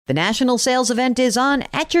The national sales event is on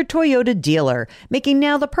at your Toyota dealer, making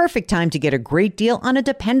now the perfect time to get a great deal on a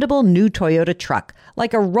dependable new Toyota truck,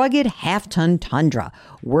 like a rugged half-ton Tundra.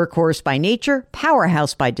 Workhorse by nature,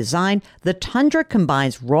 powerhouse by design, the Tundra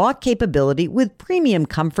combines raw capability with premium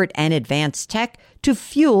comfort and advanced tech to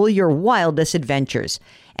fuel your wildest adventures.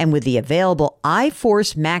 And with the available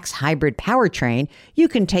iForce Max hybrid powertrain, you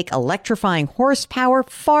can take electrifying horsepower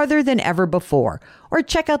farther than ever before. Or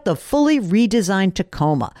check out the fully redesigned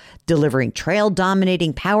Tacoma, delivering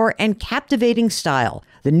trail-dominating power and captivating style.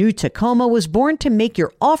 The new Tacoma was born to make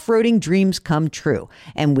your off-roading dreams come true.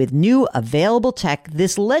 And with new available tech,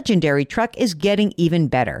 this legendary truck is getting even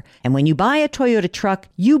better. And when you buy a Toyota truck,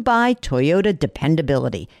 you buy Toyota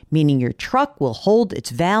dependability, meaning your truck will hold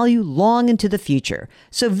its value long into the future.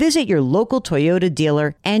 So visit your local Toyota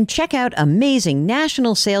dealer and check out amazing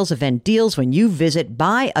national sales event deals when you visit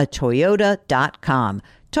buyatoyota.com.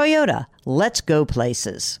 Toyota, let's go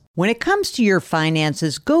places. When it comes to your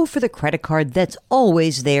finances, go for the credit card that's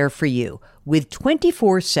always there for you. With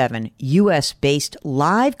 24/7 U.S.-based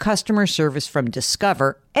live customer service from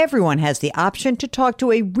Discover, everyone has the option to talk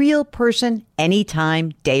to a real person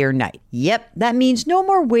anytime, day or night. Yep, that means no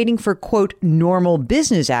more waiting for, quote, normal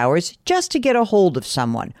business hours just to get a hold of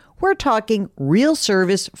someone. We're talking real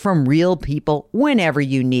service from real people whenever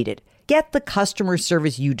you need it. Get the customer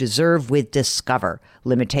service you deserve with Discover.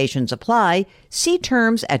 Limitations apply. See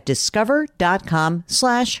terms at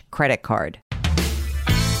discover.com/creditcard.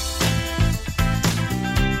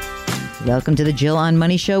 Welcome to the Jill on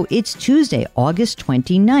Money Show. It's Tuesday, August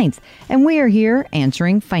 29th, and we are here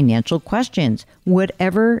answering financial questions.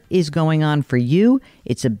 Whatever is going on for you,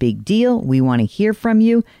 it's a big deal. We want to hear from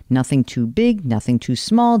you. Nothing too big, nothing too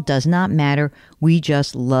small, does not matter. We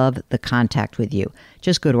just love the contact with you.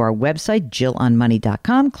 Just go to our website,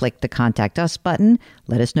 JillOnMoney.com, click the Contact Us button.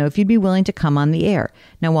 Let us know if you'd be willing to come on the air.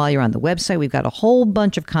 Now, while you're on the website, we've got a whole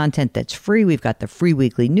bunch of content that's free. We've got the free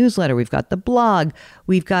weekly newsletter. We've got the blog.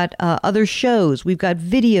 We've got other shows. We've got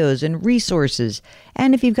videos and resources.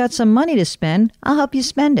 And if you've got some money to spend, I'll help you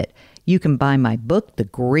spend it. You can buy my book, The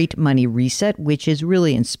Great Money Reset, which is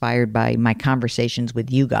really inspired by my conversations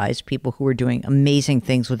with you guys, people who are doing amazing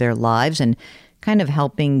things with their lives and kind of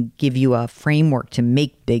helping give you a framework to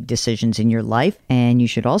make big decisions in your life. And you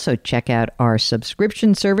should also check out our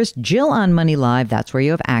subscription service, Jill on Money Live. That's where you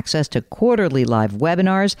have access to quarterly live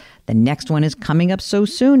webinars. The next one is coming up so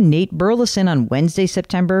soon. Nate Burleson on Wednesday,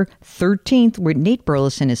 September 13th, where Nate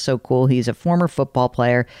Burleson is so cool. He's a former football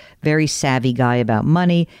player, very savvy guy about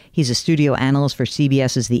money. He's a studio analyst for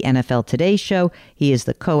CBS's The NFL Today show. He is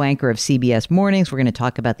the co-anchor of CBS Mornings. We're going to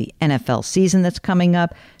talk about the NFL season that's coming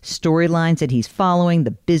up, storylines that he's following,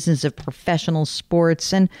 the business of professional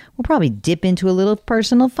sports, and we'll probably dip into a little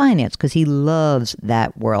personal finance because he loves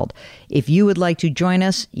that world. If you would like to join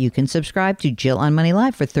us, you can subscribe to Jill on Money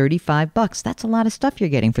Live for $35. That's a lot of stuff you're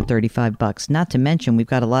getting for $35. Not to mention, we've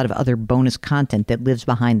got a lot of other bonus content that lives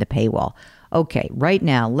behind the paywall. Okay, right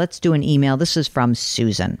now, let's do an email. This is from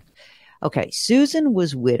Susan. Okay, Susan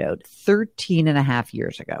was widowed 13 and a half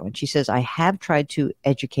years ago, and she says, I have tried to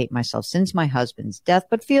educate myself since my husband's death,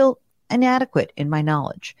 but feel inadequate in my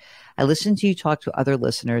knowledge. I listened to you talk to other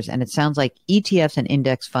listeners, and it sounds like ETFs and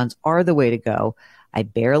index funds are the way to go. I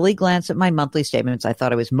barely glanced at my monthly statements. I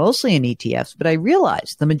thought I was mostly in ETFs, but I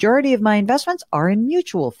realized the majority of my investments are in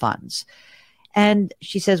mutual funds. And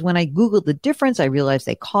she says, when I Googled the difference, I realized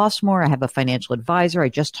they cost more. I have a financial advisor. I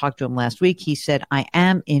just talked to him last week. He said, I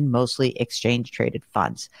am in mostly exchange traded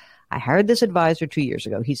funds. I hired this advisor 2 years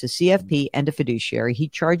ago. He's a CFP and a fiduciary. He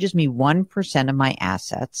charges me 1% of my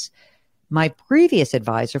assets. My previous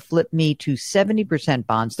advisor flipped me to 70%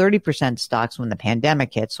 bonds, 30% stocks when the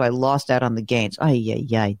pandemic hit, so I lost out on the gains.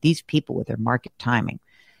 These people with their market timing.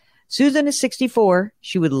 Susan is 64.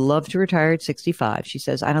 She would love to retire at 65. She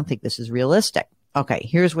says, I don't think this is realistic. Okay,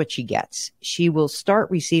 here's what she gets. She will start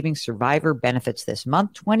receiving survivor benefits this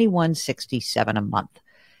month, $21.67 a month.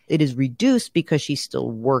 It is reduced because she's still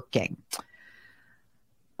working.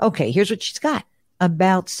 Okay, here's what she's got.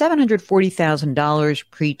 About $740,000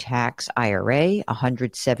 pre-tax IRA,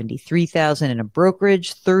 $173,000 in a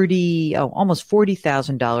brokerage, almost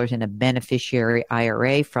 $40,000 in a beneficiary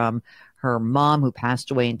IRA from her mom who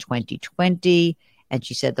passed away in 2020. And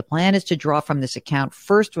she said, the plan is to draw from this account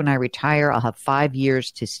first when I retire. I'll have 5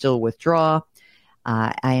 years to still withdraw.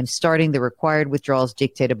 I am starting the required withdrawals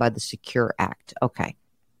dictated by the Secure Act. Okay.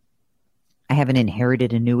 I have an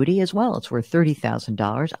inherited annuity as well. It's worth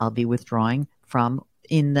 $30,000. I'll be withdrawing from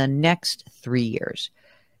in the next 3 years.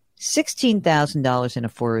 $16,000 in a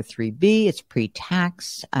 403B. It's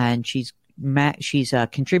pre-tax, and she's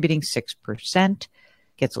contributing 6%.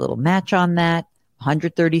 Gets a little match on that.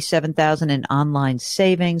 137,000 in online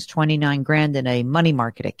savings, 29 grand in a money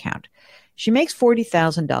market account. She makes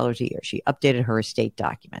 $40,000 a year. She updated her estate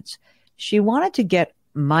documents. She wanted to get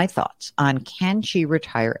my thoughts on can she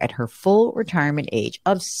retire at her full retirement age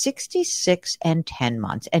of 66 and 10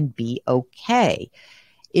 months and be okay?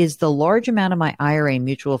 Is the large amount of my IRA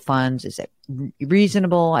mutual funds, is it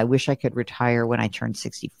reasonable? I wish I could retire when I turn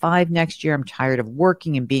 65 next year. I'm tired of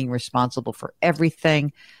working and being responsible for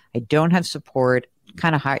everything. I don't have support,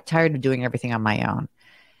 kind of tired of doing everything on my own.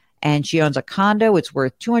 And she owns a condo. It's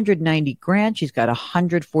worth 290 grand. She's got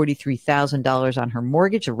 $143,000 on her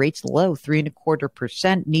mortgage. The rate's low,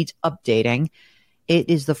 3.25%, needs updating. It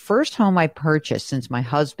is the first home I purchased since my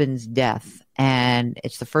husband's death. And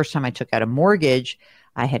it's the first time I took out a mortgage.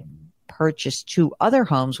 I had purchased 2 other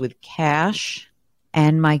homes with cash,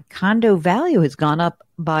 and my condo value has gone up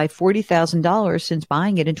by $40,000 since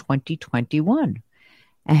buying it in 2021.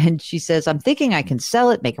 And she says, I'm thinking I can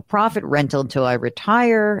sell it, make a profit, rent until I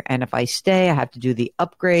retire. And if I stay, I have to do the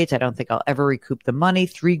upgrades. I don't think I'll ever recoup the money.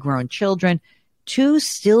 3 grown children. 2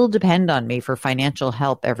 still depend on me for financial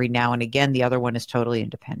help every now and again. The other one is totally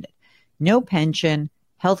independent. No pension,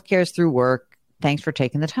 healthcare is through work. Thanks for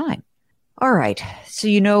taking the time. All right.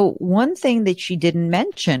 So, one thing that she didn't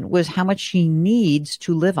mention was how much she needs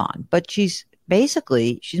to live on. But she's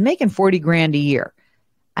making 40 grand a year.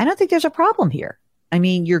 I don't think there's a problem here. I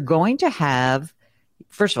mean, you're going to have,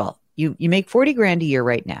 first of all, you make 40 grand a year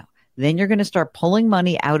right now. Then you're going to start pulling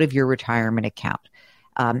money out of your retirement account,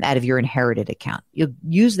 out of your inherited account. You'll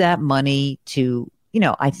use that money to,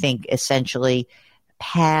 I think essentially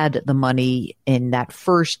pad the money in that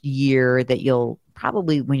first year that you'll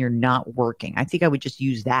probably when you're not working. I think I would just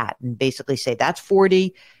use that and basically say that's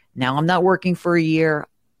 40. Now I'm not working for a year.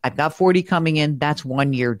 I've got 40 coming in. That's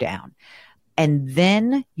 1 year down. And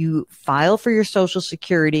then you file for your Social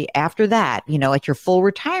Security after that, at your full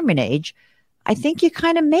retirement age. I think you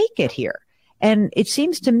kind of make it here. And it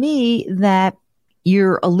seems to me that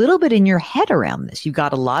you're a little bit in your head around this. You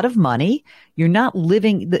got a lot of money. You're not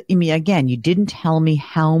living. Again, you didn't tell me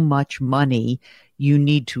how much money you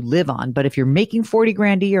need to live on. But if you're making 40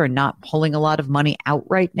 grand a year and not pulling a lot of money out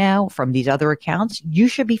right now from these other accounts, you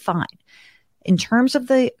should be fine. In terms of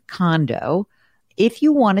the condo, if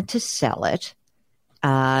you wanted to sell it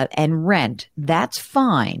and rent, that's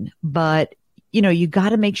fine. But, you got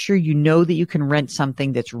to make sure that you can rent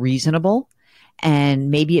something that's reasonable.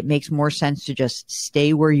 And maybe it makes more sense to just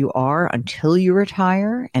stay where you are until you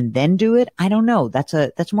retire and then do it. I don't know.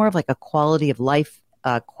 That's more of like a quality of life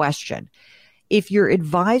question. If your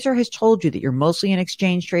advisor has told you that you're mostly in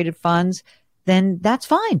exchange traded funds, then that's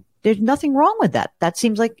fine. There's nothing wrong with that. That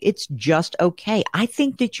seems like it's just okay. I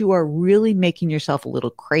think that you are really making yourself a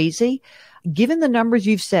little crazy. Given the numbers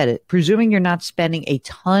you've said, presuming you're not spending a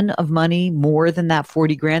ton of money more than that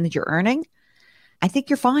 40 grand that you're earning, I think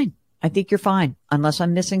you're fine. Unless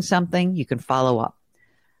I'm missing something, you can follow up.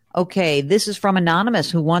 Okay, this is from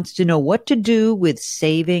Anonymous who wants to know what to do with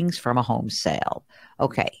savings from a home sale.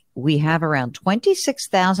 Okay, we have around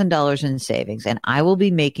 $26,000 in savings, and I will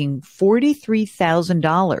be making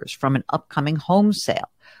 $43,000 from an upcoming home sale.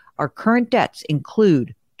 Our current debts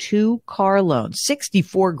include 2 car loans,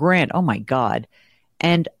 64 grand. Oh my God.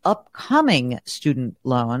 And upcoming student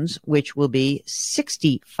loans, which will be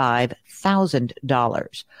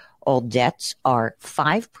 $65,000. All debts are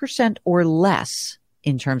 5% or less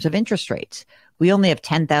in terms of interest rates. We only have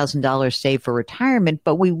 $10,000 saved for retirement,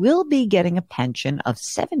 but we will be getting a pension of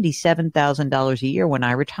 $77,000 a year when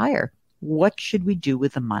I retire. What should we do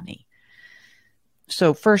with the money?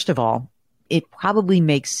 So first of all, it probably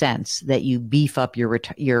makes sense that you beef up your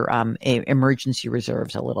emergency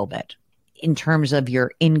reserves a little bit in terms of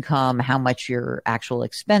your income, how much your actual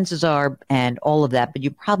expenses are, and all of that. But you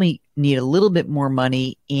probably need a little bit more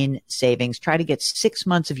money in savings. Try to get 6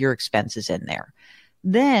 months of your expenses in there.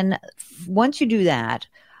 Then once you do that,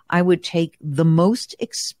 I would take the most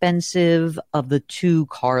expensive of the 2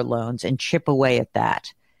 car loans and chip away at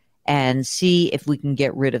that and see if we can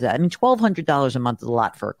get rid of that. I mean, $1,200 a month is a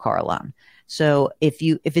lot for a car loan. So if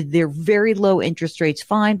they're very low interest rates,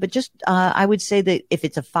 fine. But just I would say that if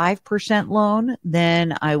it's a 5% loan,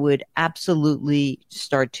 then I would absolutely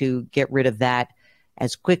start to get rid of that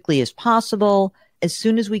as quickly as possible. As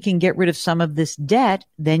soon as we can get rid of some of this debt,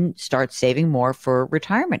 then start saving more for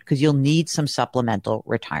retirement because you'll need some supplemental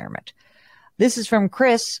retirement. This is from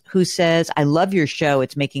Chris, who says, I love your show.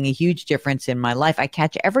 It's making a huge difference in my life. I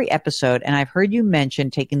catch every episode, and I've heard you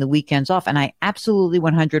mention taking the weekends off, and I absolutely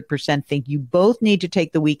 100% think you both need to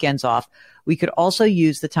take the weekends off. We could also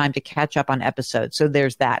use the time to catch up on episodes. So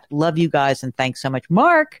there's that. Love you guys, and thanks so much.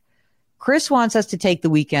 Mark, Chris wants us to take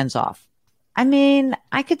the weekends off. I mean,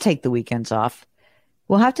 I could take the weekends off.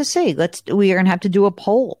 We'll have to see. We are going to have to do a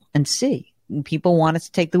poll and see. People want us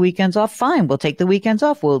to take the weekends off. Fine. We'll take the weekends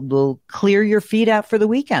off. We'll clear your feet out for the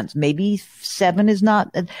weekends. Maybe 7 is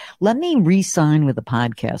not. Let me re-sign with a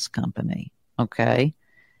podcast company. Okay.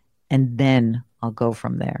 And then I'll go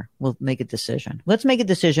from there. We'll make a decision. Let's make a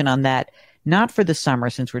decision on that. Not for the summer,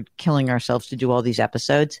 since we're killing ourselves to do all these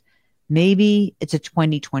episodes. Maybe it's a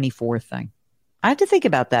 2024 thing. I have to think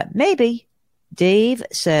about that. Maybe. Dave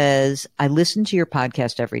says, I listen to your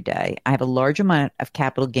podcast every day. I have a large amount of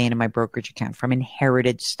capital gain in my brokerage account from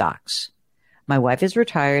inherited stocks. My wife is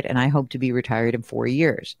retired and I hope to be retired in 4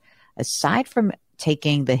 years. Aside from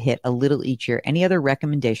taking the hit a little each year, any other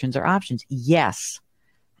recommendations or options? Yes.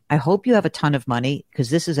 I hope you have a ton of money, because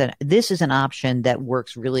this is an option that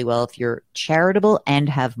works really well if you're charitable and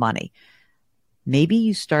have money. Maybe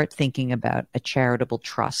you start thinking about a charitable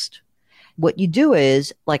trust. What you do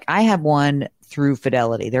is, like, I have one through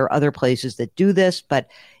Fidelity. There are other places that do this, but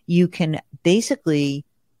you can basically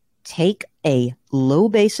take a low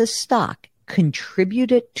basis stock,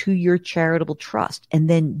 contribute it to your charitable trust, and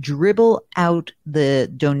then dribble out the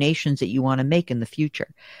donations that you want to make in the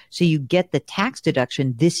future. So you get the tax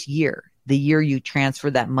deduction this year, the year you transfer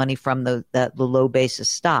that money from the low basis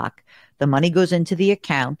stock. The money goes into the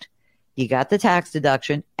account. You got the tax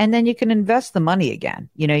deduction, and then you can invest the money again.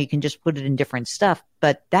 You know, you can just put it in different stuff,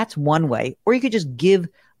 but that's one way. Or you could just give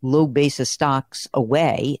low basis stocks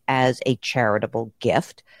away as a charitable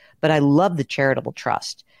gift. But I love the charitable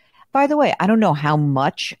trust. By the way, I don't know how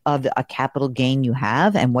much of a capital gain you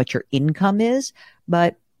have and what your income is,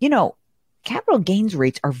 but, you know, capital gains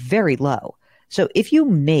rates are very low. So if you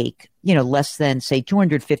make, you know, less than, say,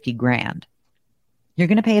 250 grand, you're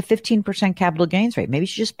going to pay a 15% capital gains rate. Maybe you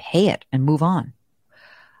should just pay it and move on.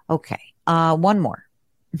 Okay. One more.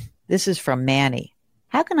 This is from Manny.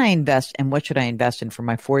 How can I invest and what should I invest in for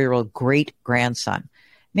my 4-year-old great grandson?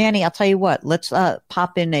 Manny, I'll tell you what, let's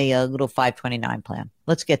pop in a little 529 plan.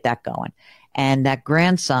 Let's get that going. And that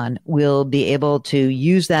grandson will be able to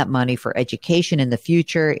use that money for education in the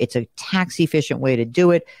future. It's a tax efficient way to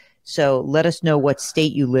do it. So let us know what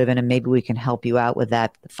state you live in, and maybe we can help you out with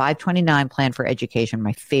that. The 529 plan for education,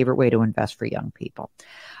 my favorite way to invest for young people.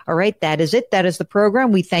 All right, that is it. That is the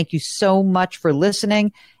program. We thank you so much for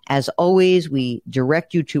listening. As always, we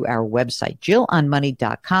direct you to our website,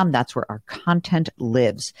 JillOnMoney.com. That's where our content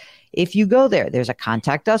lives. If you go there, there's a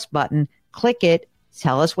contact us button. Click it,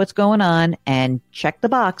 tell us what's going on, and check the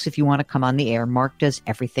box if you want to come on the air. Mark does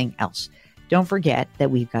everything else. Don't forget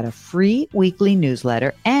that we've got a free weekly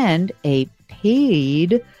newsletter and a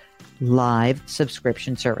paid live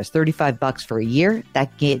subscription service, $35 for a year.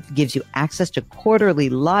 That gives you access to quarterly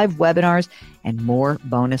live webinars and more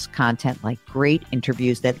bonus content like great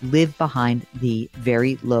interviews that live behind the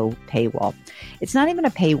very low paywall. It's not even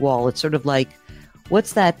a paywall. It's sort of like,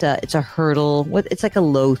 what's that? It's a hurdle. It's like a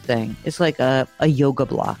low thing. It's like a yoga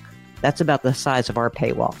block. That's about the size of our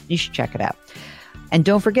paywall. You should check it out. And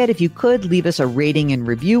don't forget, if you could, leave us a rating and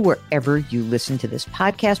review wherever you listen to this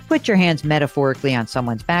podcast. Put your hands metaphorically on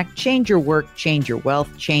someone's back. Change your work, change your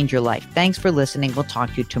wealth, change your life. Thanks for listening. We'll talk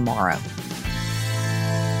to you tomorrow.